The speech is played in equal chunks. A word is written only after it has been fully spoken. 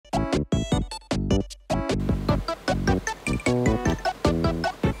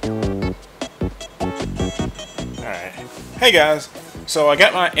Hey guys, so I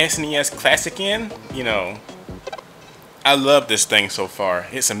got my SNES Classic in. I love this thing so far.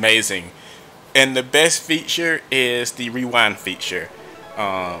 It's amazing. And the best feature is the rewind feature.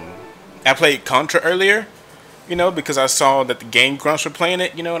 I played Contra earlier, because I saw that the Game Grumps were playing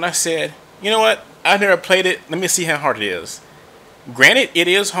it, and I said, you know what? I've never played it. Let me see how hard it is. Granted, it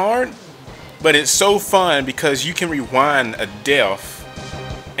is hard, but it's so fun because you can rewind a death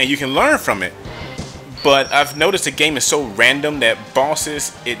and you can learn from it. But I've noticed the game is so random that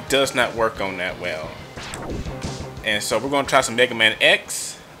bosses, it does not work on that well. And so we're going to try some Mega Man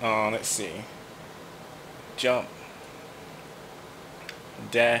X. Let's see. Jump.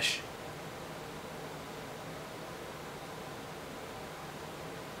 Dash.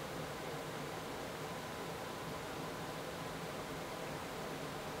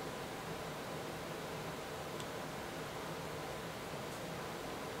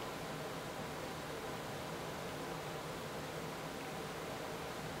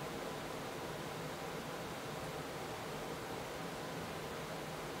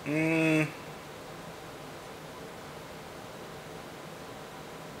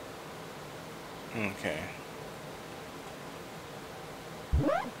 Okay.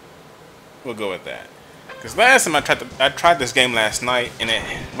 We'll go with that. Because last time I tried this game last night, and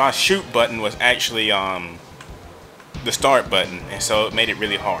my shoot button was actually the start button, and so it made it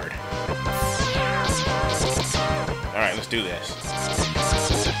really hard. Alright, let's do this.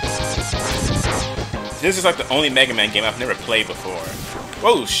 This is like the only Mega Man game I've never played before.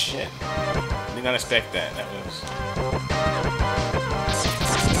 Whoa, shit. Did not expect that.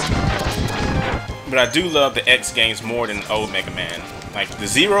 But I do love the X games more than old Mega Man. Like, the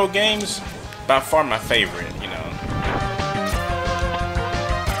Zero games, by far my favorite,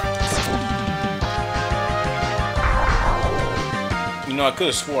 I could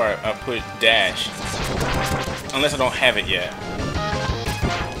have swore I put dash. Unless I don't have it yet.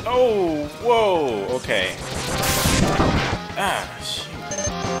 Oh, whoa, okay. Ah, shoot.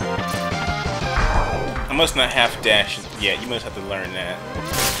 I must not have dash yet. You must have to learn that.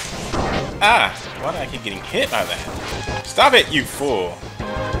 Ah, why did I keep getting hit by that? Stop it, you fool.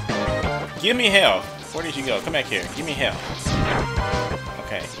 Give me health. Where did you go? Come back here. Give me health.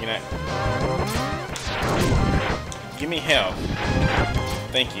 Okay, give me health.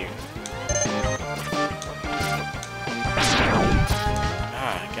 Thank you.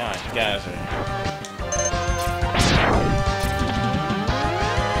 Ah, God, you guys are...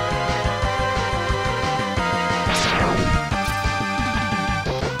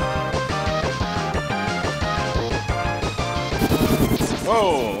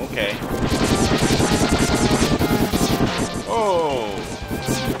 Whoa, okay. Whoa.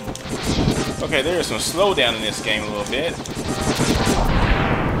 Okay, there is some slowdown in this game a little bit.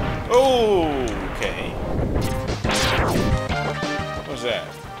 Oh, okay. What's that?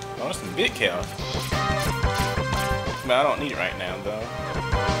 Oh, that's some big health. But I don't need it right now, though.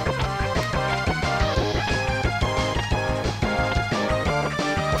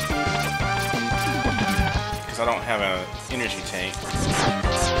 I don't have an energy tank.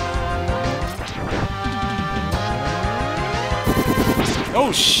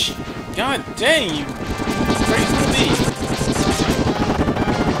 Oh shit! God dang, you crazy thief!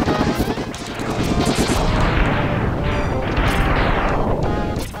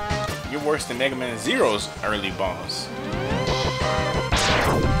 You're worse than Mega Man Zero's early boss.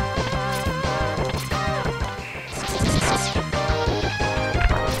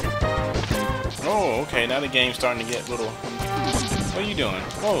 Oh, okay, now the game's starting to get little... What are you doing?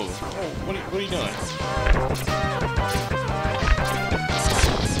 Whoa, whoa, what are you doing?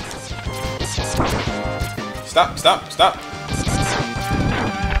 Stop, stop, stop!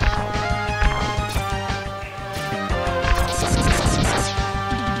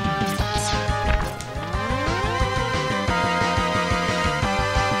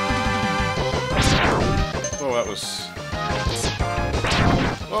 Oh, that was...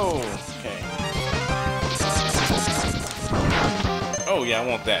 Whoa, okay. Oh yeah, I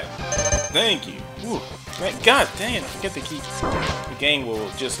want that. Thank you. Woo. Man, God dang it, I forget to keep... The game will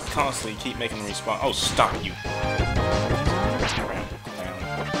just constantly keep making them respawn. Oh, stop you. Clown.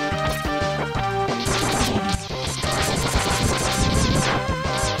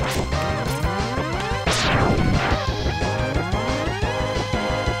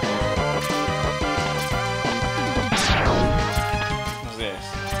 What's this?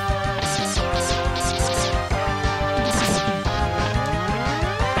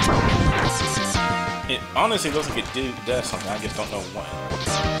 It honestly looks like it does something, I just don't know what.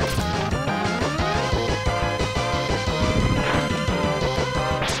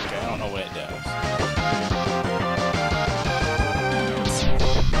 Okay, I don't know what it does.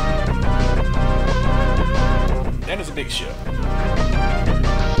 the big ship.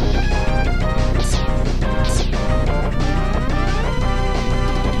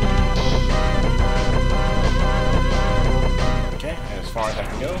 Okay, as far as I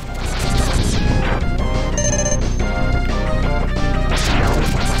can go.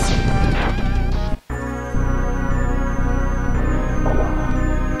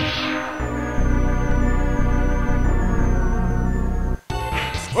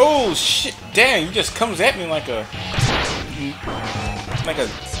 Oh shit! Damn, he just comes at me like a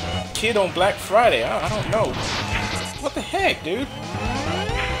kid on Black Friday. I don't know. What the heck, dude?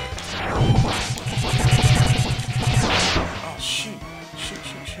 Oh shoot! Shoot!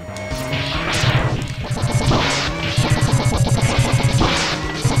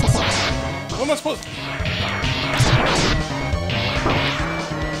 What am I supposed to?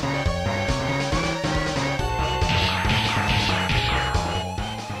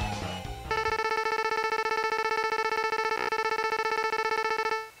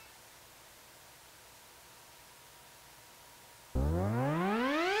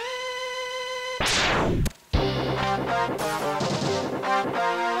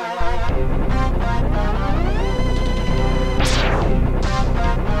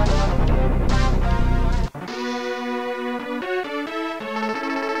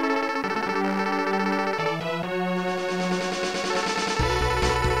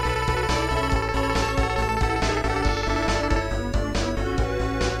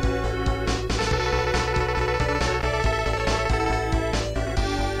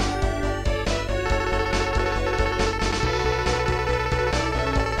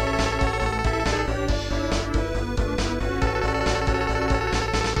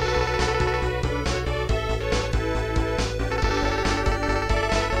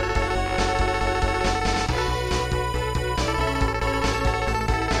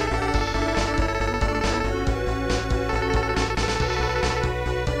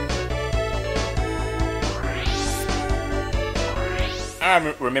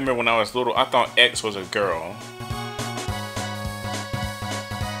 I remember when I was little, I thought X was a girl.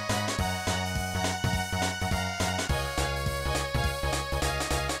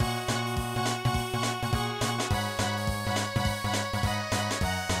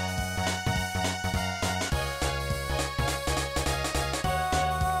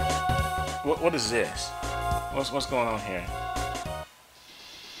 What is this? What's going on here?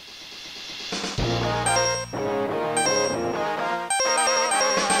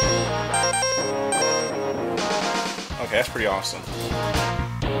 Okay, that's pretty awesome.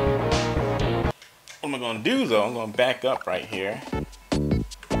 What am I going to do though? I'm going to back up right here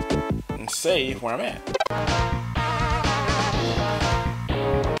and save where I'm at.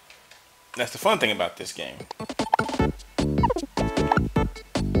 That's the fun thing about this game.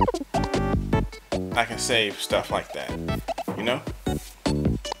 I can save stuff like that, you know?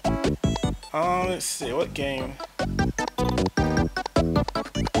 Let's see, what game?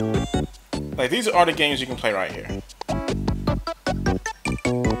 Like, these are the games you can play right here.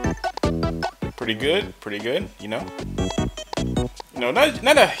 Pretty good, you know? You know,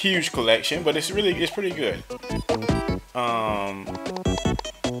 not a huge collection, but it's pretty good.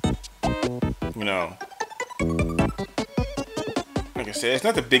 You know, like I said, it's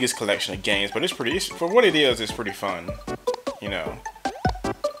not the biggest collection of games, but for what it is, it's pretty fun, you know.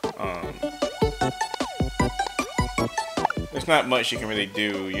 There's not much you can really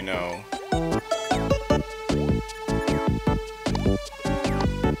do, you know.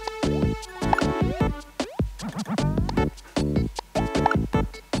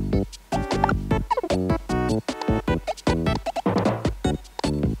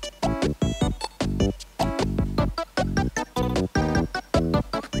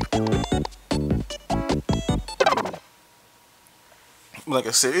 Like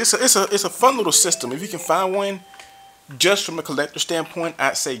I said, it's a fun little system. If you can find one, just from a collector standpoint,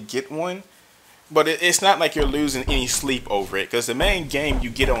 I'd say get one. But it's not like you're losing any sleep over it, because the main game you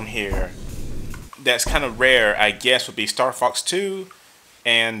get on here that's kind of rare, I guess, would be Star Fox 2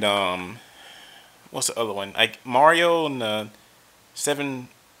 and what's the other one? Like Mario and the 7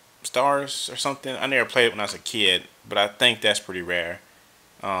 Stars or something. I never played it when I was a kid, but I think that's pretty rare.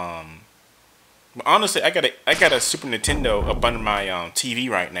 But honestly, I got a Super Nintendo up under my TV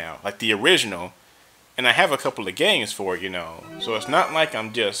right now, like the original, and I have a couple of games for it, you know. So it's not like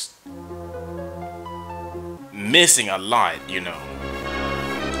I'm just missing a lot, you know.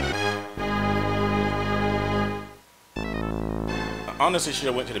 I honestly should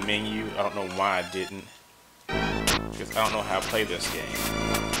have went to the menu. I don't know why I didn't, because I don't know how to play this game.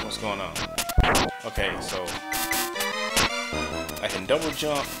 What's going on? Okay, so I can double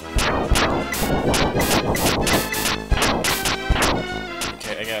jump.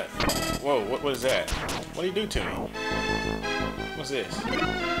 got. Whoa, what is that? What do you do to me? What's this?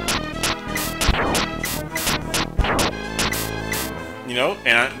 You know,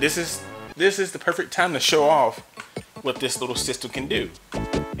 and this is the perfect time to show off what this little system can do.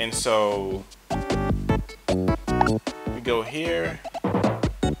 And so we go here,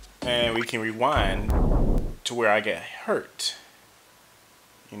 and we can rewind to where I get hurt.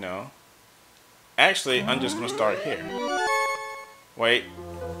 You know. Actually, I'm just gonna start here. Wait,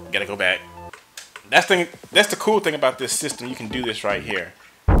 gotta go back. That's the cool thing about this system. You can do this right here.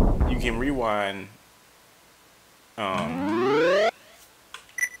 You can rewind and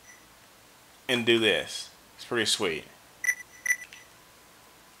do this. It's pretty sweet.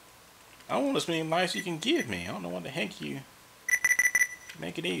 I don't want as many lives you can give me. I don't know what the heck you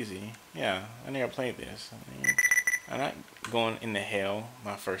make it easy. Yeah, I never played this. I'm not going into hell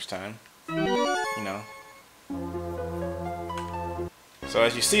my first time. You know. So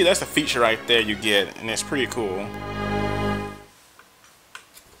as you see, that's a feature right there you get, and it's pretty cool.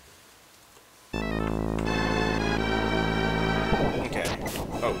 Okay.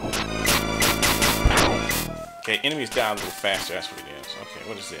 Oh. Okay, enemies die a little faster, that's what it is. Okay,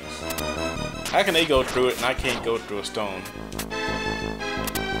 what is this? How can they go through it and I can't go through a stone?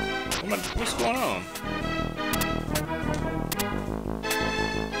 What's going on?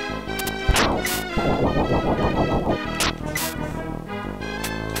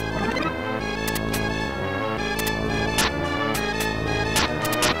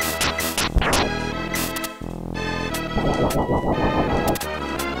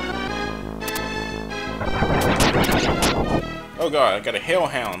 Oh god, I got a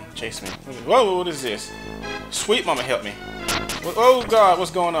hellhound chasing me. Whoa, what is this? Sweet mama, help me. Oh god,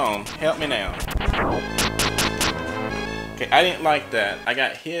 what's going on? Help me now. Okay, I didn't like that. I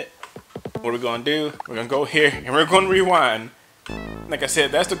got hit. What are we gonna do? We're gonna go here and we're gonna rewind. Like I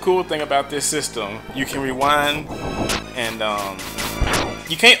said, that's the cool thing about this system. You can rewind, and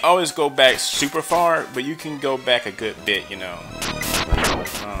you can't always go back super far, but you can go back a good bit, you know.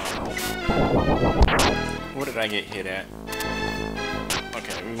 What did I get hit at?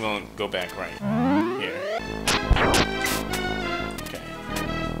 Okay, we're gonna go back right here. Okay.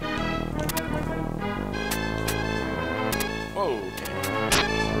 Whoa, okay.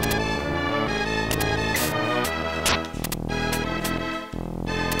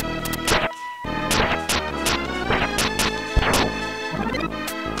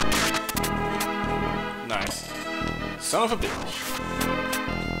 Nice. Son of a bitch.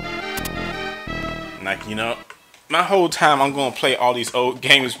 Like, you know, my whole time I'm gonna play all these old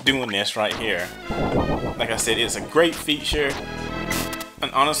games doing this right here. Like I said, it's a great feature,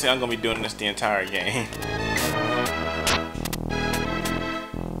 and honestly I'm gonna be doing this the entire game.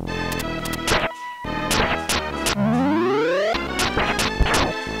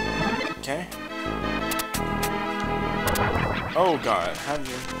 Okay. Oh god, how did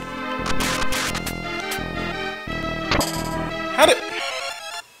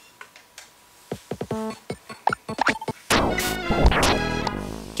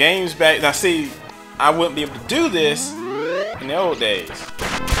games back now? See, I wouldn't be able to do this in the old days.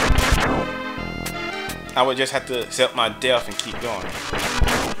 I would just have to accept my death and keep going.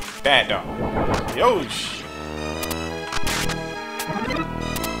 Bad dog. Yosh.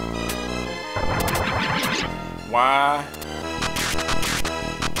 Why?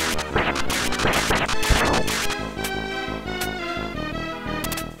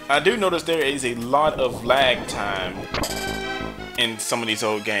 I do notice there is a lot of lag time in some of these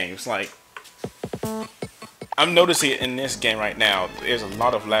old games. Like, I'm noticing it in this game right now. There's a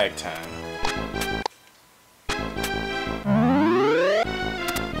lot of lag time.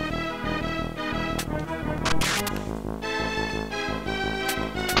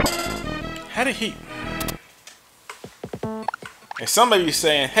 How did he? And somebody's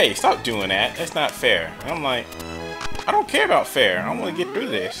saying, hey, stop doing that. That's not fair. And I'm like, I don't care about fair. I want to get through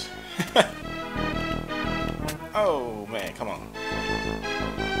this. Oh, man, come on.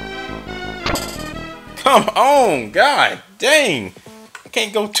 Come on, god dang. I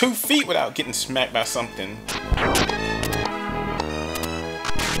can't go 2 feet without getting smacked by something. Okay,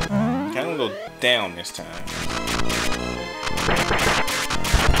 I'm gonna go down this time.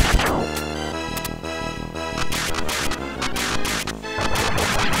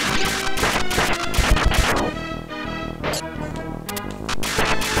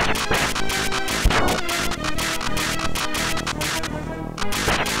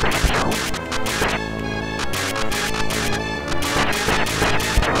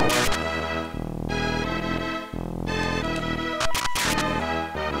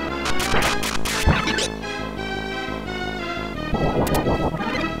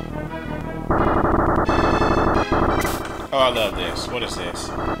 Oh, I love this. What is this?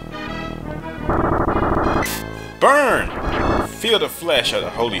 Burn! Feel the flesh of the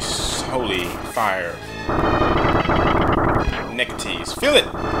holy fire. Nicotes. Feel it!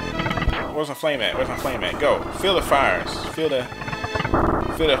 Where's my flame at? Where's my flame at? Go. Feel the fires. Feel the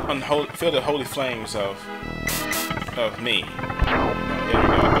holy flames of me. There we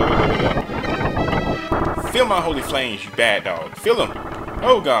go. Go. Feel my holy flames, you bad dog. Feel them.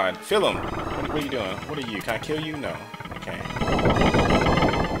 Oh God, feel them. What are you doing? What are you? Can I kill you? No. Okay.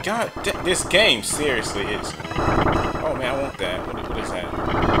 God, this game seriously is. Oh man, I want that. What is that?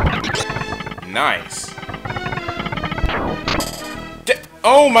 Nice.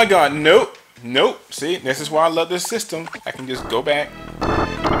 Oh my God, nope. See, this is why I love this system. I can just go back,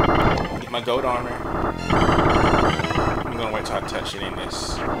 get my gold armor. I'm gonna wait till I touch it in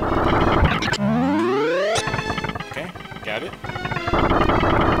this. Okay, got it.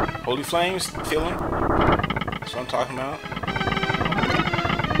 Holy flames, feel them. That's what I'm talking about.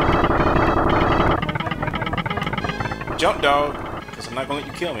 Jump, dog, because I'm not gonna let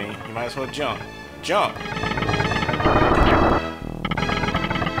you kill me. You might as well jump. Jump.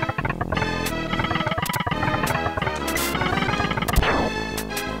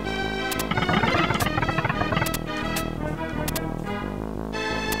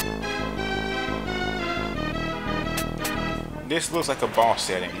 This looks like a boss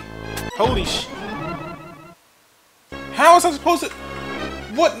setting. Holy sh... How was I supposed to...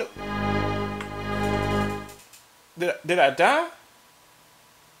 What? Did I die?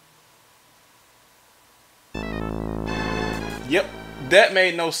 Yep. That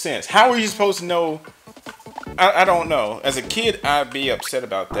made no sense. How were you supposed to know? I don't know. As a kid, I'd be upset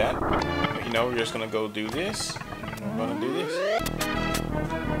about that. But, you know, we're just going to go do this. We're going to do this.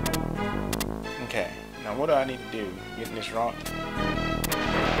 Okay. Now, what do I need to do? Getting this rock?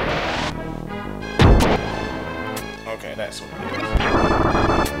 Okay, that's what it is.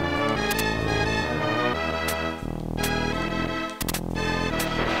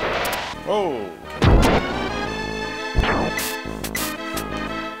 Whoa!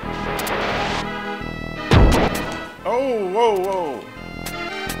 Oh, whoa!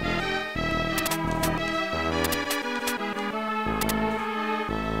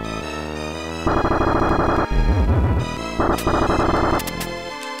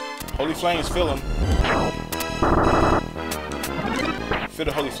 Holy flames, fill them. Fill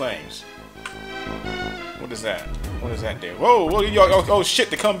the holy flames. What is that? What does that do? Whoa, oh shit,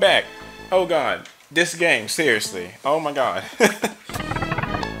 to come back. Oh God, this game, seriously. Oh my God.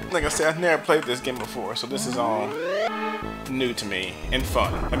 Like I said, I've never played this game before, so this is all new to me and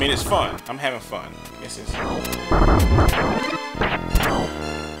fun. I mean, it's fun. I'm having fun. This is.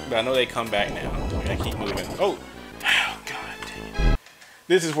 But I know they come back now. I keep moving. Oh, God dang it.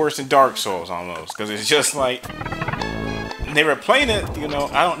 This is worse than Dark Souls almost, because it's just like never playing it. You know,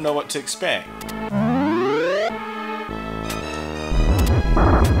 I don't know what to expect.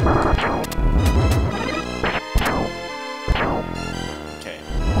 Okay,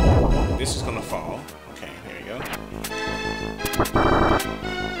 this is gonna fall. Okay, there we go.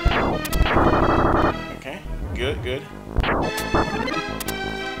 Okay, good.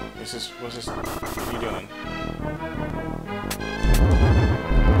 What's this? What are you doing?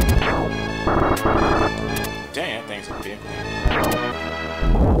 Dang, that thing's a big one.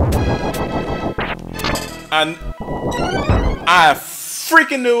 I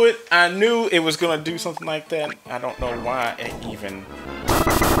freaking knew it. I knew it was gonna do something like that. I don't know why it even.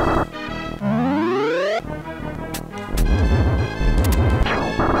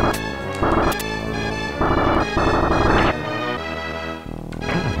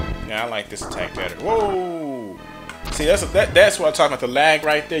 Yeah, I like this attack better. Whoa! See, that's what I'm talking about. The lag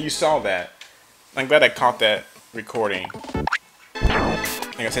right there. You saw that. I'm glad I caught that recording.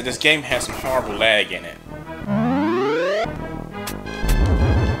 Like I said, this game has some horrible lag in it.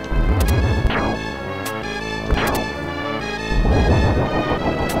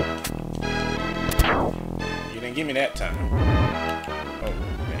 You didn't give me that time. Oh,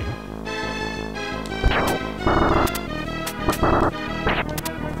 okay.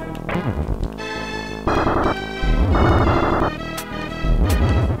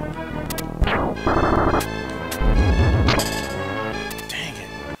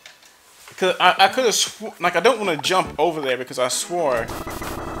 Cause I could have like, I don't want to jump over there because I swore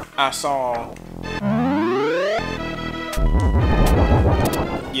I saw.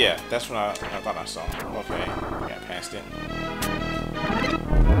 Yeah, that's what I thought I saw. Okay, got past it.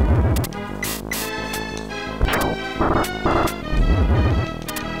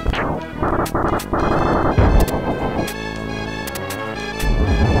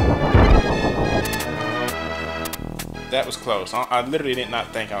 That was close. I literally did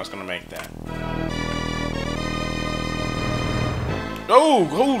not think I was gonna make that. Oh,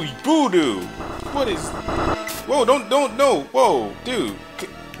 holy voodoo! What is? Whoa! Don't no! Whoa, dude!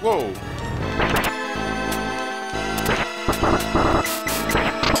 Whoa!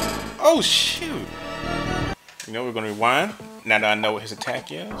 Oh shoot! You know we're gonna rewind now that I know what his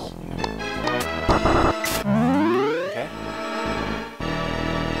attack is. Okay.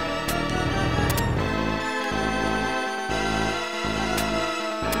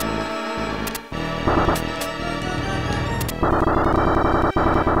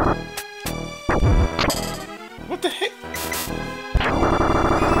 What the heck?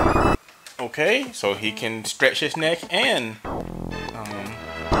 Okay, so he can stretch his neck and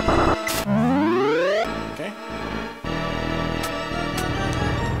okay.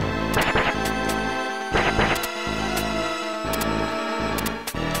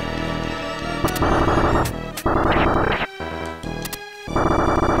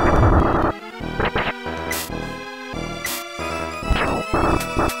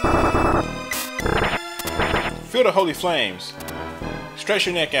 Feel the holy flames. Stretch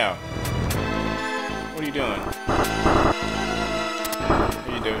your neck out. What are you doing? What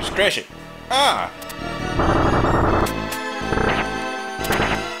are you doing? Stretch it. Ah!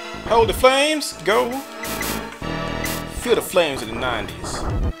 Hold the flames. Go. Feel the flames of the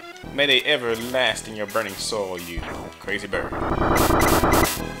 90s. May they ever last in your burning soul, you crazy bird.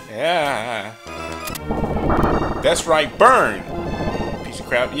 Yeah. That's right. Burn. Piece of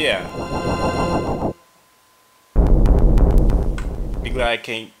crap. Yeah. Be glad I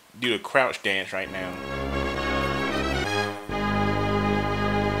can't do the crouch dance right now.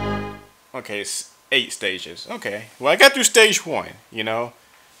 Okay, it's 8 stages. Okay, well I got through stage 1, you know,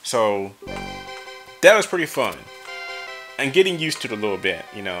 so that was pretty fun. And getting used to it a little bit,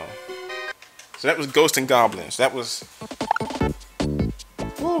 you know. So that was Ghosts and Goblins. That was,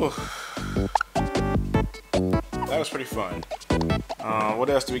 whew, that was pretty fun. What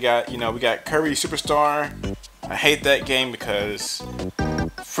else do we got? You know, we got Kirby Superstar. I hate that game because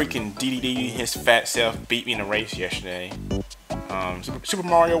freaking DDD, his fat self, beat me in a race yesterday. Super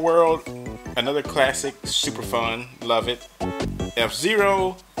Mario World, another classic, super fun, love it.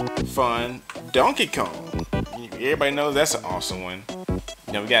 F-Zero, fun. Donkey Kong, everybody knows that's an awesome one.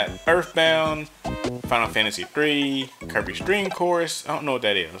 You know, we got Earthbound, Final Fantasy 3, Kirby Stream Course. I don't know what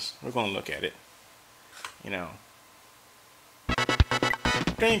that is. We're gonna look at it. You know,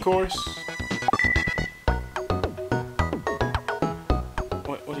 Stream Course.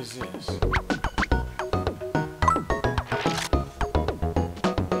 What is this?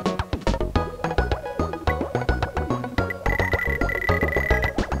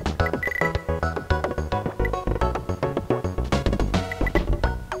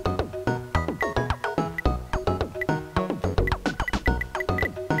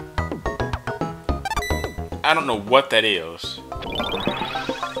 I don't know what that is.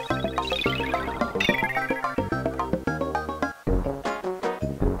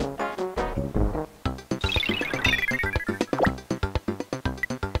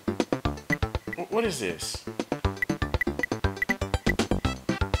 What is this?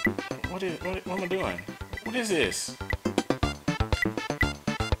 What am I doing? What is this? What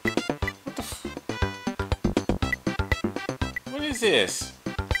the f— what is this?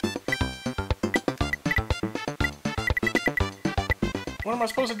 What am I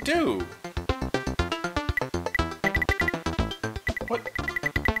supposed to do? What?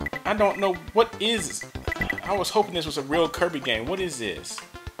 I don't know. What is— I was hoping this was a real Kirby game. What is this?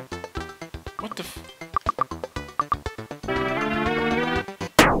 What the f—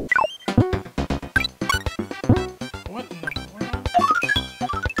 what in the world?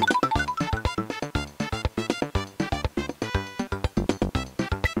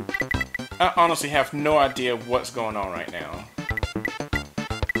 I honestly have no idea what's going on right now.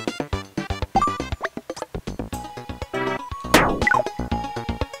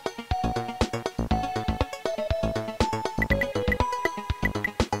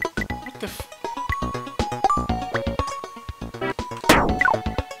 What the f—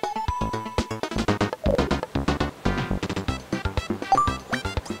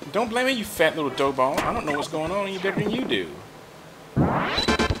 don't blame me, you fat little dough ball. I don't know what's going on any better than you do.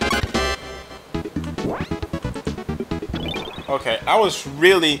 Okay, I was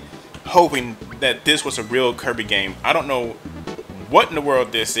really hoping that this was a real Kirby game. I don't know what in the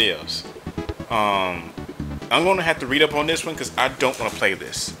world this is. I'm gonna have to read up on this one because I don't want to play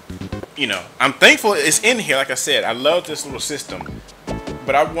this. You know, I'm thankful it's in here. Like I said, I love this little system,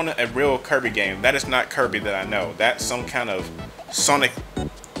 but I wanted a real Kirby game. That is not Kirby that I know. That's some kind of Sonic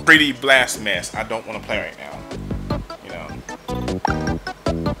 3D blast mess I don't want to play right now. You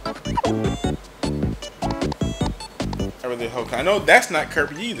really hope. I know that's not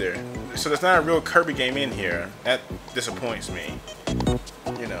Kirby either. So there's not a real Kirby game in here. That disappoints me.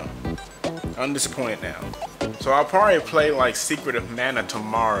 You know, I'm disappointed now. So I'll probably play like Secret of Mana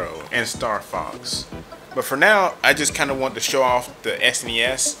tomorrow and Star Fox. But for now, I just kind of want to show off the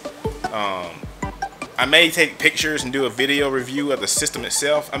SNES. I may take pictures and do a video review of the system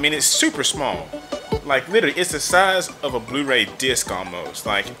itself. I mean, it's super small. Like literally, it's the size of a Blu-ray disc almost.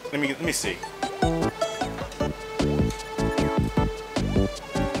 Like, let me see.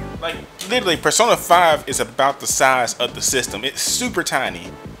 Like literally, Persona 5 is about the size of the system. It's super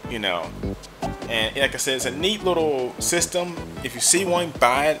tiny, you know. And like I said, it's a neat little system. If you see one,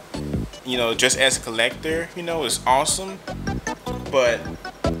 buy it. You know, just as a collector, you know, it's awesome. But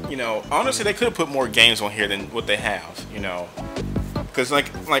you know, honestly, they could have put more games on here than what they have. You know, because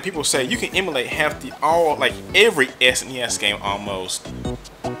like people say, you can emulate like every SNES game almost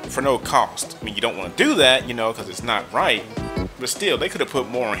for no cost. I mean, you don't want to do that, you know, because it's not right. But still, they could have put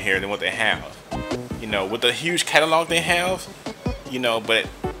more on here than what they have. You know, with the huge catalog they have, you know. But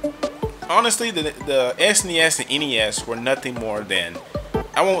honestly, the SNES and NES were nothing more than,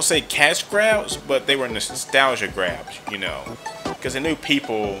 I won't say cash grabs, but they were nostalgia grabs, you know, because I knew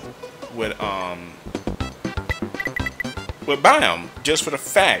people would buy them just for the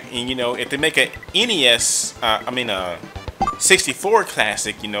fact. And you know, if they make a NES, a 64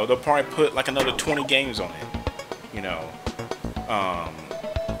 classic, you know, they'll probably put like another 20 games on it. You know,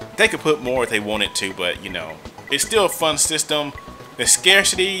 they could put more if they wanted to, but you know, it's still a fun system. The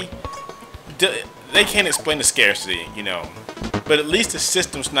scarcity, they can't explain the scarcity, you know. But at least the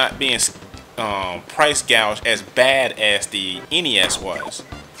system's not being price gouged as bad as the NES was.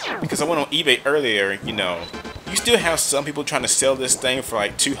 Because I went on eBay earlier, you know, you still have some people trying to sell this thing for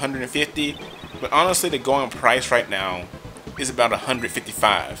like $250, but honestly, the going price right now is about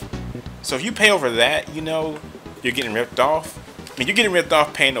 $155. So if you pay over that, you know, you're getting ripped off. I mean, you're getting ripped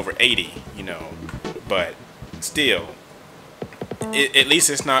off paying over $80, you know, but still, at least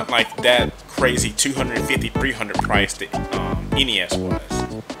it's not like that crazy $250, $300 price that NES was.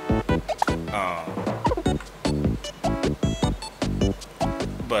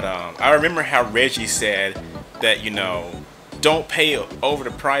 I remember how Reggie said that, you know, don't pay over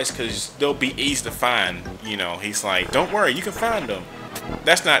the price because they'll be easy to find. You know, he's like, don't worry, you can find them.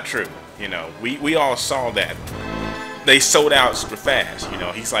 That's not true. You know, we all saw that. They sold out super fast. You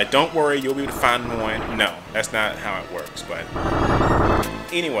know, he's like, don't worry, you'll be able to find one. No, that's not how it works. But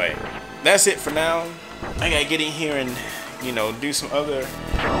anyway, that's it for now. I gotta get in here and, you know, do some other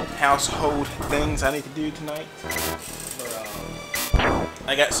household things I need to do tonight. But,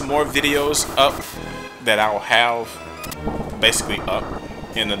 I got some more videos up that I'll have basically up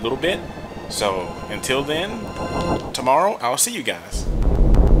in a little bit. So until then, tomorrow I'll see you guys.